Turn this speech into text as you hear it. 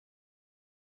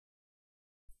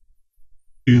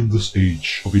In this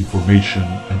age of information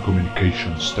and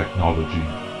communications technology,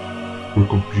 where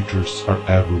computers are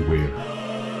everywhere,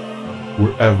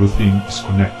 where everything is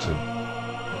connected,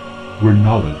 where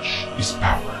knowledge is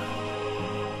power,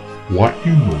 what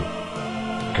you know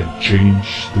can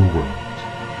change the world.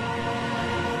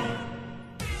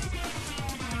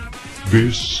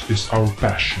 This is our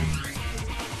passion.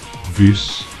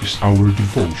 This is our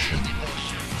devotion.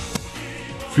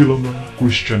 Filamer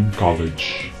Christian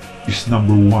College is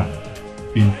 #1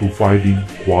 in providing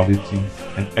quality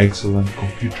and excellent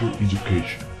computer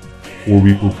education, where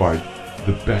we provide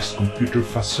the best computer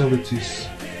facilities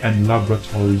and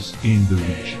laboratories in the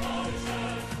region.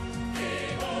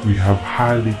 We have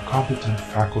highly competent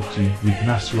faculty with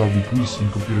master's degrees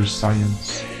in computer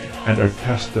science and are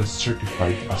TESDA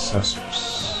certified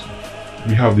assessors.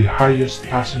 We have the highest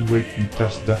passing rate in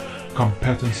TESDA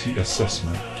competency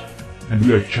assessment, and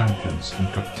we are champions in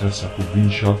CAPTESA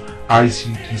provincial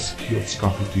ICT skills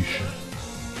competition.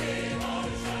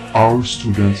 Our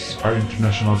students are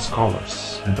international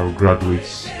scholars and our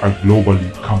graduates are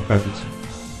globally competitive.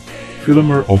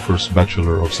 Filamer offers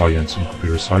Bachelor of Science in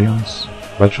Computer Science,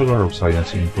 Bachelor of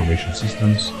Science in Information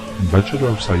Systems, and Bachelor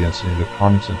of Science in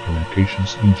Electronics and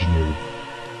Communications Engineering.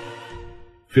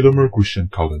 Filamer Christian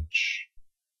College.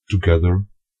 Together,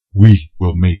 we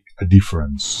will make a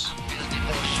difference.